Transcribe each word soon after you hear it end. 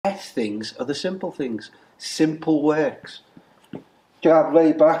best things are the simple things. Simple works. Jab,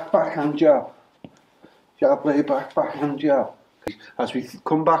 lay back, backhand jab. Jab, lay back, backhand jab. As we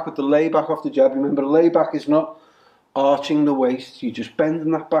come back with the lay back off the jab, remember the lay back is not arching the waist, you're just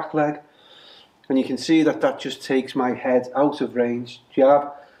bending that back leg. And you can see that that just takes my head out of range.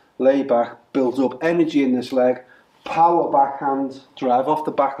 Jab, lay back, builds up energy in this leg. Power backhand, drive off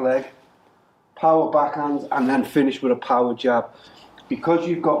the back leg. Power backhand, and then finish with a power jab. Because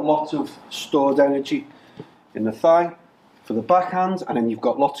you've got lots of stored energy in the thigh for the backhand, and then you've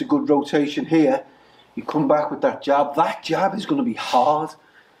got lots of good rotation here, you come back with that jab. That jab is going to be hard.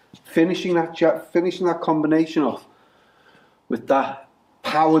 Finishing that jab, finishing that combination off with that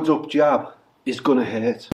powered up jab is going to hurt.